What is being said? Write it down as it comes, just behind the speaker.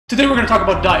Today we're going to talk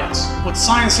about diets, what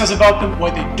science says about them, why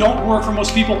they don't work for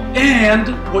most people, and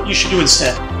what you should do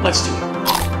instead. Let's do it.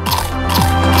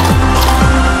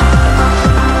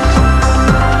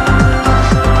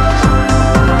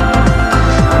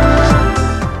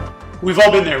 We've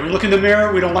all been there. We look in the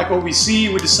mirror, we don't like what we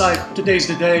see, we decide today's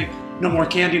the day. No more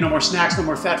candy, no more snacks, no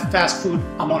more fast food.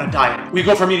 I'm on a diet. We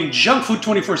go from eating junk food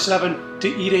 24/7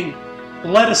 to eating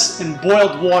lettuce and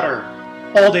boiled water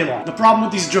all day long. The problem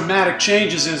with these dramatic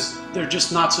changes is they're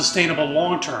just not sustainable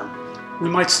long term. We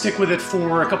might stick with it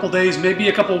for a couple days, maybe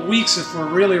a couple weeks if we're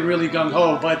really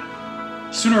gung-ho, but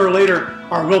sooner or later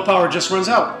our willpower just runs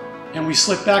out and we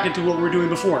slip back into what we were doing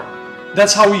before.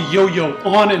 That's how we yo-yo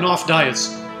on and off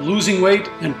diets, losing weight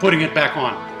and putting it back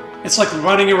on. It's like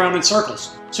running around in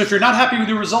circles. So if you're not happy with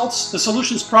your results, the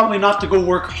solution is probably not to go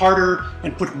work harder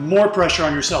and put more pressure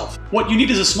on yourself. What you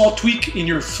need is a small tweak in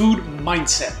your food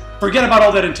mindset. Forget about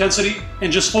all that intensity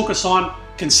and just focus on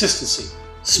consistency.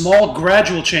 Small,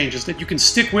 gradual changes that you can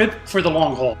stick with for the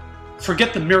long haul.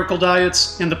 Forget the miracle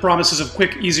diets and the promises of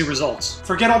quick, easy results.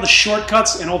 Forget all the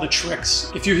shortcuts and all the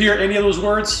tricks. If you hear any of those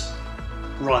words,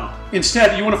 run.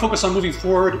 Instead, you want to focus on moving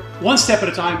forward one step at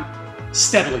a time,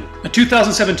 steadily. A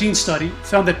 2017 study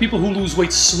found that people who lose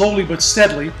weight slowly but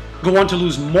steadily go on to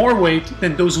lose more weight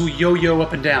than those who yo-yo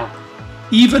up and down,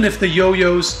 even if the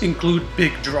yo-yos include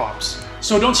big drops.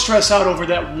 So don't stress out over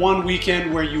that one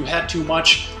weekend where you had too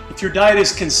much. If your diet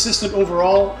is consistent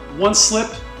overall, one slip,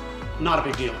 not a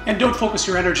big deal. And don't focus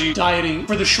your energy dieting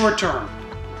for the short term,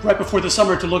 right before the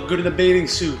summer to look good in the bathing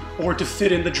suit or to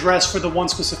fit in the dress for the one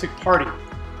specific party.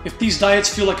 If these diets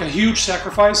feel like a huge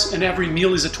sacrifice and every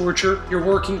meal is a torture, you're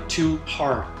working too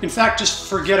hard. In fact, just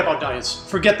forget about diets.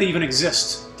 Forget they even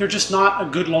exist. They're just not a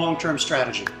good long-term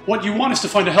strategy. What you want is to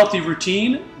find a healthy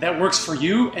routine that works for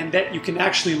you and that you can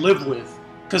actually live with,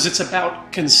 because it's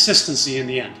about consistency in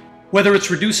the end. Whether it's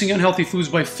reducing unhealthy foods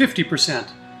by 50%,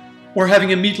 or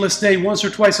having a meatless day once or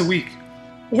twice a week,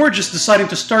 or just deciding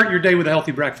to start your day with a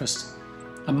healthy breakfast.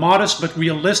 A modest but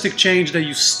realistic change that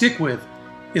you stick with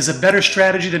is a better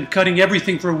strategy than cutting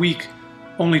everything for a week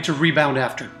only to rebound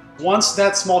after. Once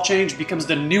that small change becomes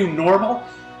the new normal,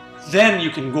 then you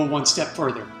can go one step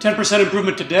further. 10%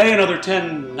 improvement today, another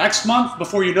 10 next month.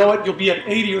 Before you know it, you'll be at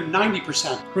 80 or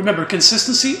 90%. Remember,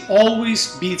 consistency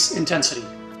always beats intensity.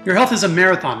 Your health is a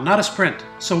marathon, not a sprint.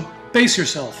 So pace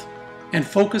yourself and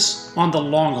focus on the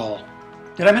long haul.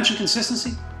 Did I mention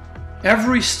consistency?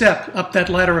 Every step up that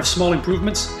ladder of small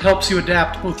improvements helps you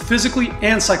adapt both physically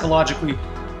and psychologically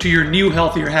to your new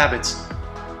healthier habits.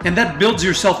 And that builds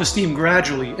your self-esteem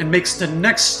gradually and makes the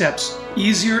next steps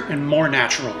easier and more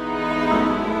natural.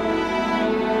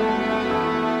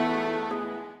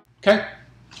 Okay,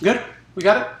 good? We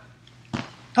got it?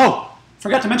 Oh,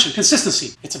 forgot to mention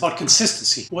consistency. It's about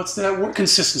consistency. What's that word?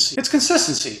 Consistency. It's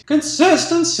consistency.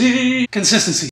 Consistency. Consistency.